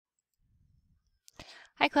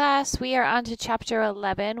Hi class, we are on to chapter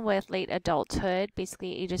 11 with late adulthood,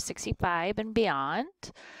 basically ages 65 and beyond.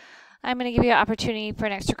 I'm going to give you an opportunity for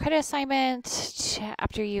an extra credit assignment.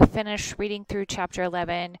 After you finish reading through chapter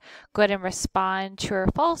 11, go ahead and respond true or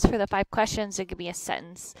false for the 5 questions and give me a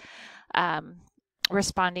sentence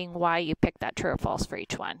responding why you picked that true or false for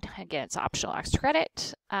each one. Again, it's optional extra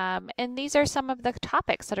credit. And these are some of the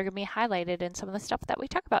topics that are going to be highlighted in some of the stuff that we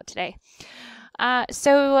talk about today.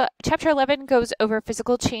 So chapter 11 goes over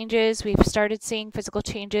physical changes. We've started seeing physical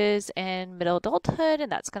changes in middle adulthood, and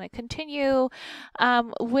that's going to continue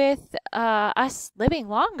with us living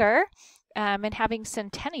longer and having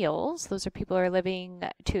centennials. Those are people who are living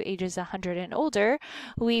to ages 100 and older.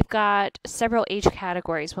 We've got several age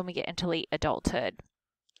categories when we get into late adulthood.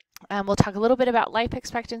 We'll talk a little bit about life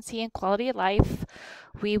expectancy and quality of life.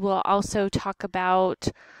 We will also talk about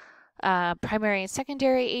primary and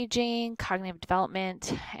secondary aging, cognitive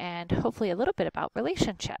development, and hopefully a little bit about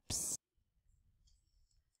relationships.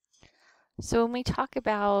 So when we talk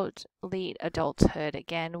about late adulthood,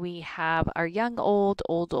 again, we have our young old,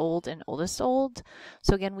 old old, and oldest old.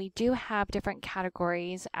 So again, we do have different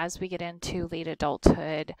categories as we get into late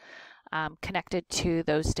adulthood connected to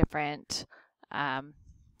those different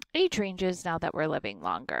age ranges now that we're living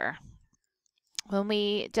longer. When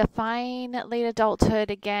we define late adulthood,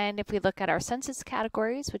 again, if we look at our census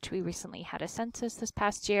categories, which we recently had a census this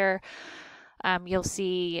past year, you'll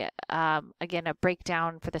see, again, a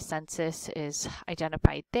breakdown for the census is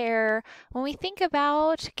identified there. When we think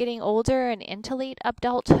about getting older and into late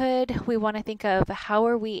adulthood, we want to think of how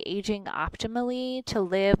are we aging optimally to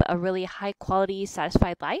live a really high quality,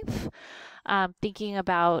 satisfied life. Thinking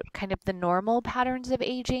about kind of the normal patterns of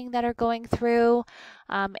aging that are going through.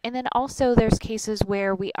 And then also there's cases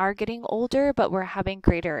where we are getting older, but we're having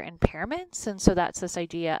greater impairments. And so that's this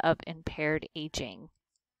idea of impaired aging.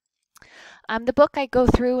 The book, I go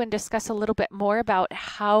through and discuss a little bit more about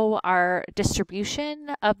how our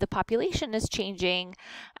distribution of the population is changing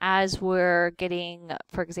as we're getting,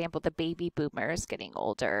 for example, the baby boomers getting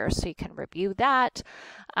older. So you can review that.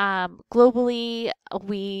 Globally,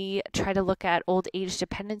 we try to look at old age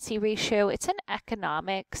dependency ratio. It's an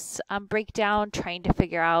economics breakdown, trying to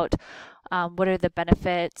figure out what are the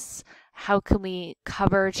benefits, how can we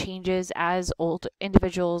cover changes as older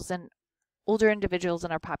individuals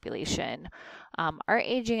in our population are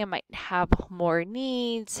aging and might have more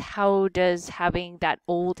needs. How does having that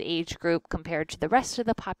old age group compared to the rest of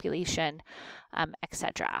the population,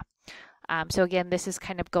 etc. So again, this is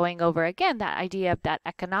kind of going over again that idea of that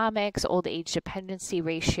economics, old age dependency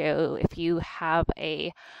ratio. If you have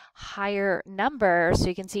a higher number, so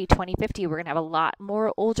you can see 2050, we're going to have a lot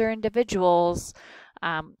more older individuals.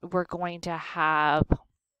 We're going to have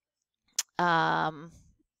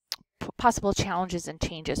possible challenges and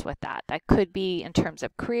changes with that. That could be in terms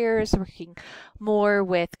of careers, working more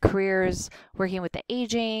with careers, working with the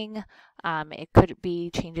aging. It could be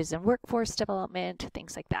changes in workforce development,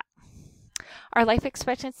 things like that. Our life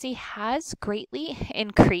expectancy has greatly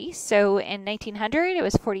increased. So in 1900, it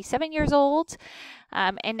was 47 years old.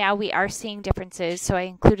 And now we are seeing differences. So I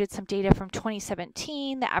included some data from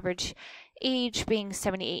 2017, the average age being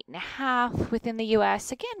 78.5 within the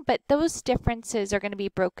US again, but those differences are going to be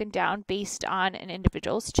broken down based on an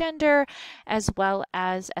individual's gender as well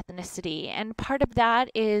as ethnicity. And part of that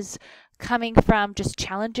is coming from just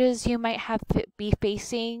challenges you might be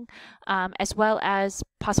facing, as well as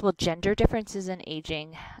possible gender differences in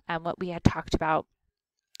aging, what we had talked about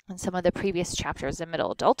in some of the previous chapters in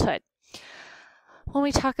middle adulthood. When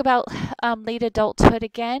we talk about late adulthood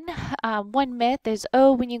again, one myth is,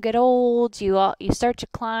 oh, when you get old, you start to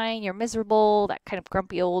decline, you're miserable, that kind of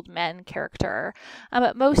grumpy old men character.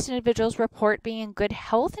 But most individuals report being in good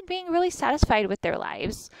health and being really satisfied with their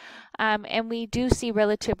lives. And we do see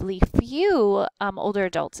relatively few older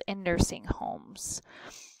adults in nursing homes.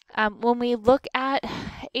 When we look at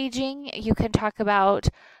aging, you can talk about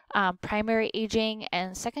primary aging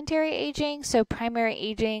and secondary aging. So primary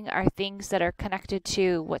aging are things that are connected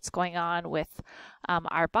to what's going on with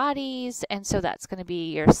our bodies. And so that's going to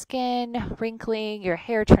be your skin wrinkling, your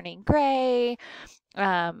hair turning gray.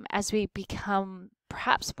 As we become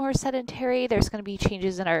perhaps more sedentary, there's going to be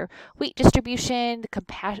changes in our weight distribution.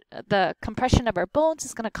 The compression of our bones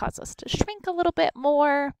is going to cause us to shrink a little bit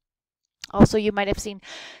more. Also, you might have seen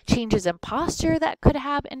changes in posture that could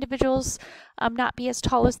have individuals not be as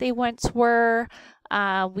tall as they once were.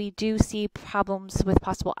 We do see problems with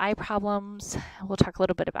possible eye problems. We'll talk a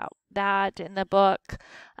little bit about that in the book,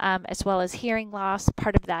 as well as hearing loss.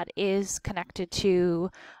 Part of that is connected to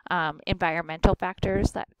environmental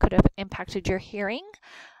factors that could have impacted your hearing.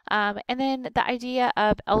 And then the idea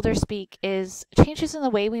of elder speak is changes in the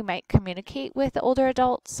way we might communicate with older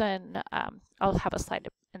adults, and I'll have a slide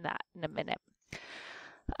in that in a minute.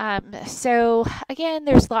 So again,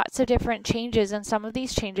 there's lots of different changes, and some of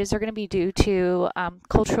these changes are going to be due to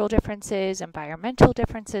cultural differences, environmental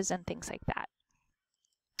differences, and things like that.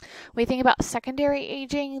 When we think about secondary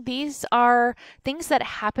aging, these are things that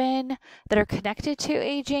happen that are connected to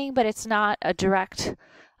aging, but it's not a direct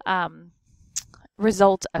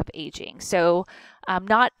result of aging. So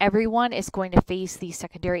not everyone is going to face these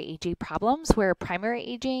secondary aging problems, where primary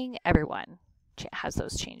aging, everyone has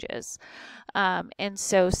those changes. And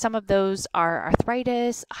so some of those are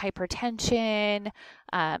arthritis, hypertension,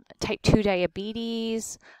 type 2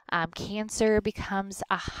 diabetes, cancer becomes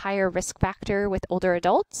a higher risk factor with older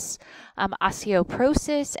adults,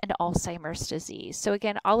 osteoporosis, and Alzheimer's disease. So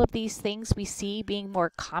again, all of these things we see being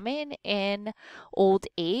more common in old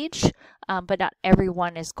age, but not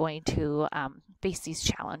everyone is going to face these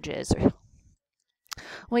challenges.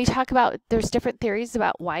 When we talk about, there's different theories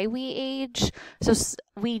about why we age. So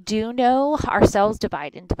we do know our cells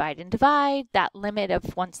divide and divide and divide. That limit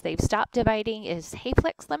of once they've stopped dividing is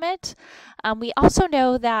Hayflick's limit. We also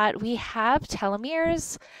know that we have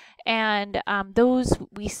telomeres, and those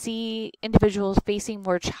we see individuals facing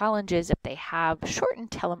more challenges if they have shortened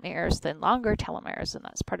telomeres than longer telomeres, and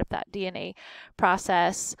that's part of that DNA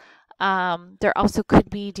process. There also could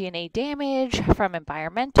be DNA damage from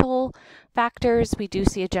environmental factors. We do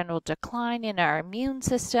see a general decline in our immune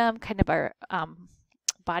system, kind of our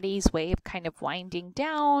body's way of kind of winding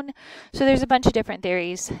down. So there's a bunch of different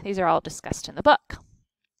theories. These are all discussed in the book.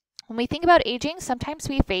 When we think about aging, sometimes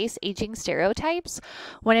we face aging stereotypes.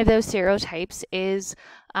 One of those stereotypes is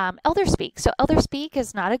elder speak. So elder speak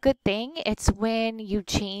is not a good thing. It's when you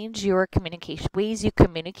change your communication, ways you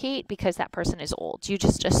communicate, because that person is old. You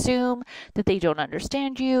just assume that they don't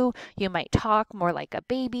understand you. You might talk more like a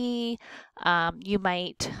baby. You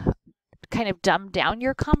might kind of dumb down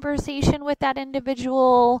your conversation with that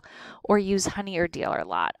individual, or use honey or dear a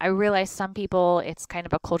lot. I realize some people, it's kind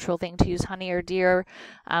of a cultural thing to use honey or dear,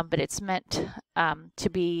 but it's meant to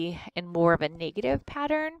be in more of a negative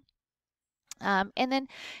pattern. And then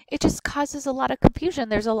it just causes a lot of confusion.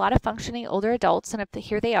 There's a lot of functioning older adults, and if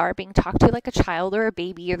here they are being talked to like a child or a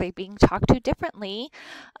baby, or they being talked to differently,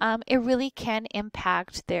 it really can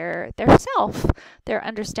impact their self, their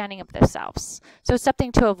understanding of themselves. So it's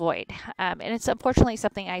something to avoid. And it's unfortunately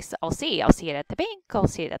something I'll see. I'll see it at the bank. I'll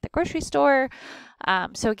see it at the grocery store.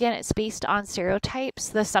 So again, it's based on stereotypes,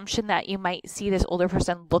 the assumption that you might see this older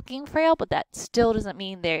person looking frail, but that still doesn't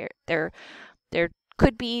mean they're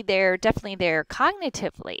could be there, definitely there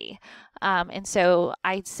cognitively. And so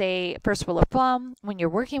I'd say, first rule of thumb, when you're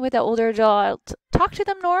working with an older adult, talk to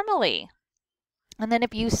them normally. And then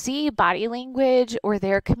if you see body language or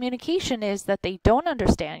their communication is that they don't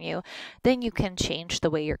understand you, then you can change the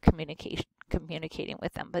way you're communicating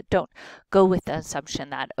with them. But don't go with the assumption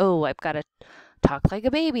that, oh, I've got to talk like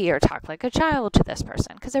a baby or talk like a child to this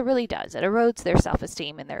person, because it really does. It erodes their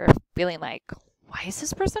self-esteem, and they're feeling like, why is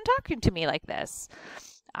this person talking to me like this?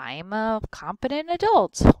 I'm a competent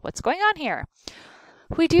adult. What's going on here?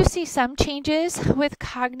 We do see some changes with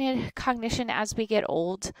cognition as we get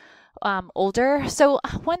older. So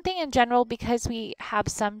one thing in general, because we have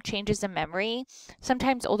some changes in memory,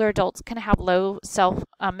 sometimes older adults can have low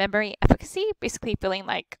memory efficacy, basically feeling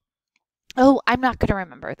like, oh, I'm not going to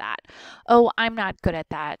remember that. Oh, I'm not good at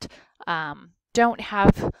that. Don't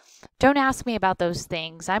ask me about those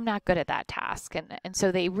things. I'm not good at that task. And so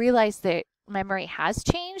they realize that memory has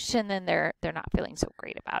changed, and then they're not feeling so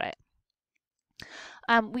great about it.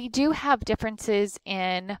 We do have differences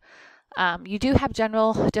in, you do have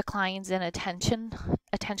general declines in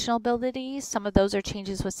attentional abilities. Some of those are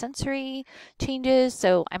changes with sensory changes.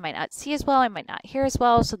 So I might not see as well, I might not hear as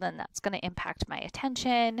well. So then that's going to impact my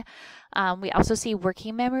attention. We also see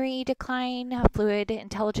working memory decline, fluid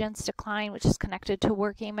intelligence decline, which is connected to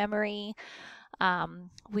working memory.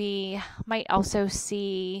 We might also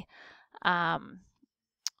see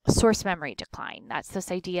source memory decline. That's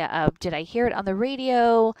this idea of, did I hear it on the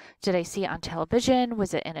radio? Did I see it on television?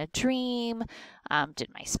 Was it in a dream? Did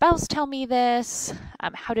my spouse tell me this?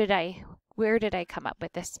 Where did I come up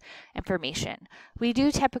with this information? We do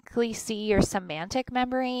typically see your semantic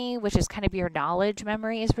memory, which is kind of your knowledge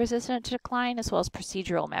memory, is resistant to decline, as well as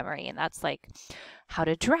procedural memory. And that's like how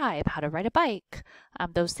to drive, how to ride a bike,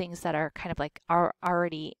 those things that are kind of like are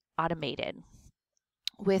already automated.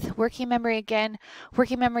 With working memory, again,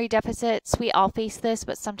 working memory deficits, we all face this,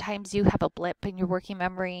 but sometimes you have a blip in your working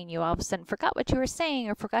memory and you all of a sudden forgot what you were saying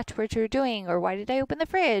or forgot what you were doing or why did I open the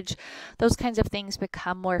fridge? Those kinds of things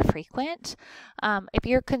become more frequent. If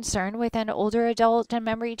you're concerned with an older adult and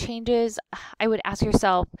memory changes, I would ask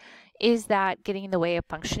yourself, is that getting in the way of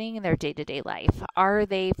functioning in their day-to-day life? Are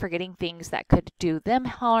they forgetting things that could do them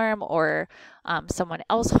harm or someone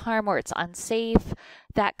else harm, or it's unsafe?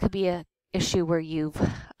 That could be a issue where you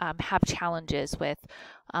have challenges with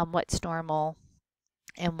what's normal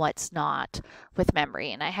and what's not with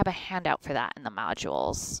memory. And I have a handout for that in the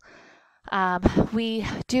modules. We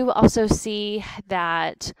do also see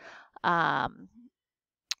that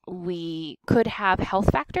we could have health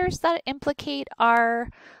factors that implicate our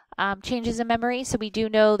changes in memory. So we do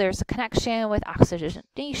know there's a connection with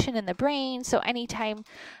oxygenation in the brain. So anytime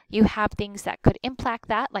you have things that could impact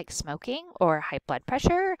that, like smoking or high blood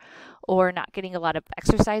pressure or not getting a lot of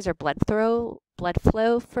exercise or blood flow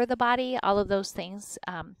for the body, all of those things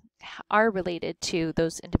are related to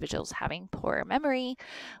those individuals having poor memory.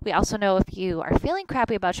 We also know if you are feeling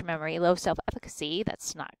crappy about your memory, low self-efficacy,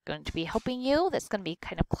 that's not going to be helping you. That's going to be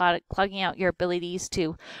kind of clogging out your abilities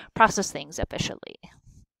to process things efficiently.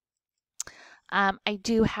 I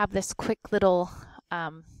do have this quick little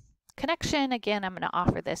connection. Again, I'm going to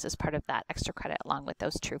offer this as part of that extra credit along with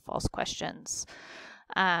those true-false questions.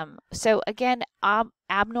 So again,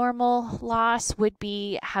 abnormal loss would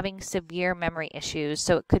be having severe memory issues.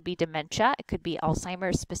 So it could be dementia, it could be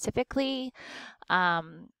Alzheimer's specifically.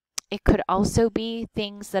 It could also be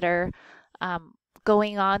things that are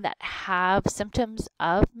going on that have symptoms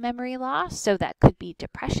of memory loss. So that could be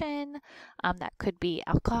depression, that could be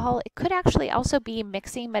alcohol. It could actually also be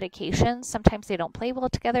mixing medications. Sometimes they don't play well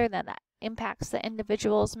together, then that impacts the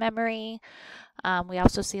individual's memory. We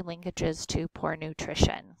also see linkages to poor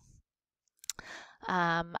nutrition.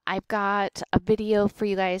 I've got a video for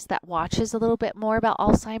you guys that watches a little bit more about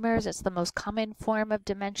Alzheimer's. It's the most common form of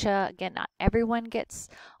dementia. Again, not everyone gets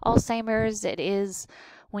Alzheimer's. It is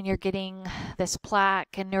when you're getting this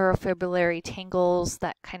plaque and neurofibrillary tangles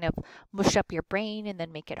that kind of mush up your brain and then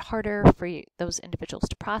make it harder for those individuals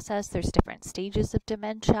to process. There's different stages of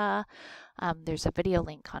dementia. There's a video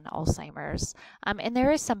link on Alzheimer's. And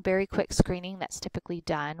there is some very quick screening that's typically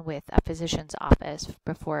done with a physician's office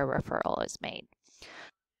before a referral is made.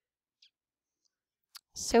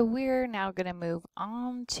 So we're now going to move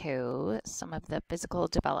on to some of the physical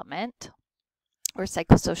development or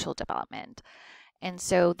psychosocial development. And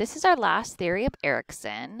so this is our last theory of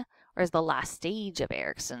Erikson, or is the last stage of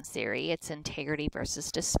Erikson's theory. It's integrity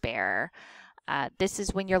versus despair. This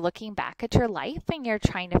is when you're looking back at your life and you're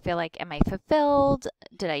trying to feel like, am I fulfilled?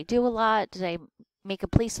 Did I do a lot? Did I make a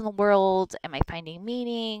place in the world? Am I finding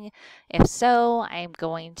meaning? If so, I'm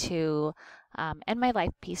going to end my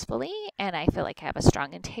life peacefully and I feel like I have a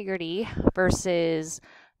strong integrity, versus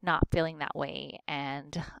not feeling that way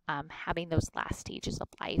and having those last stages of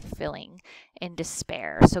life feeling in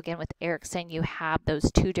despair. So again, with Erikson, you have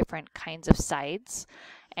those two different kinds of sides,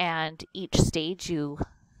 and each stage you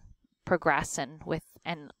progress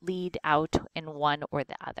and lead out in one or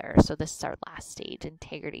the other. So this is our last stage,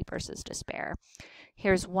 integrity versus despair.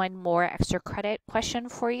 Here's one more extra credit question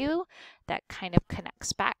for you that kind of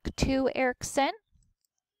connects back to Erikson.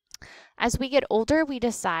 As we get older, we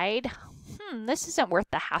decide, this isn't worth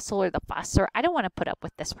the hassle or the fuss, or I don't want to put up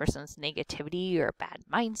with this person's negativity or bad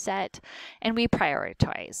mindset. And we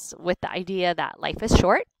prioritize with the idea that life is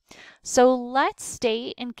short. So let's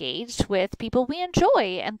stay engaged with people we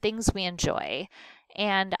enjoy and things we enjoy.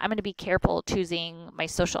 And I'm going to be careful choosing my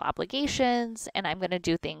social obligations, and I'm going to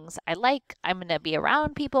do things I like. I'm going to be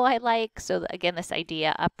around people I like. So again, this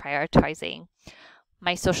idea of prioritizing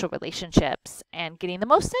my social relationships and getting the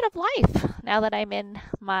most out of life now that I'm in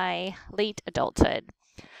my late adulthood.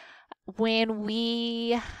 When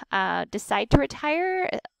we decide to retire,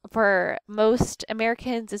 for most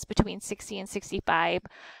Americans, is between 60 and 65.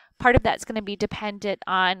 Part of that's going to be dependent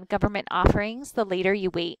on government offerings. The later you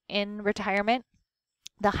wait in retirement,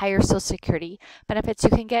 the higher Social Security benefits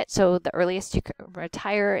you can get. So the earliest you can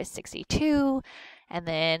retire is 62. And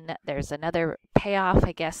then there's another payoff,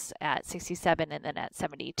 I guess, at 67 and then at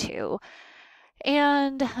 72.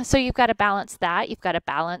 And so you've got to balance that. You've got to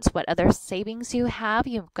balance what other savings you have.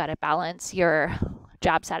 You've got to balance your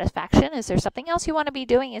job satisfaction. Is there something else you want to be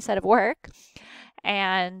doing instead of work?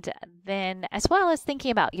 And then as well as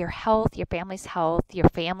thinking about your health, your family's health, your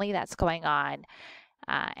family that's going on.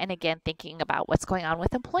 And again, thinking about what's going on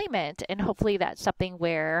with employment. And hopefully that's something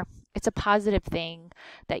where it's a positive thing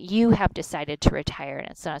that you have decided to retire and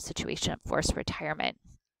it's not a situation of forced retirement.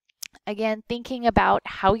 Again, thinking about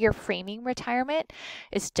how you're framing retirement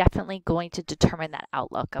is definitely going to determine that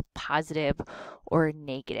outlook of positive or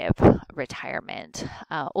negative retirement.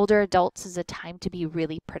 Older adults is a time to be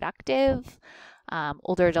really productive.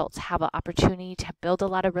 Older adults have an opportunity to build a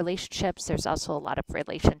lot of relationships. There's also a lot of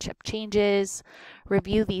relationship changes.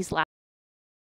 Review these last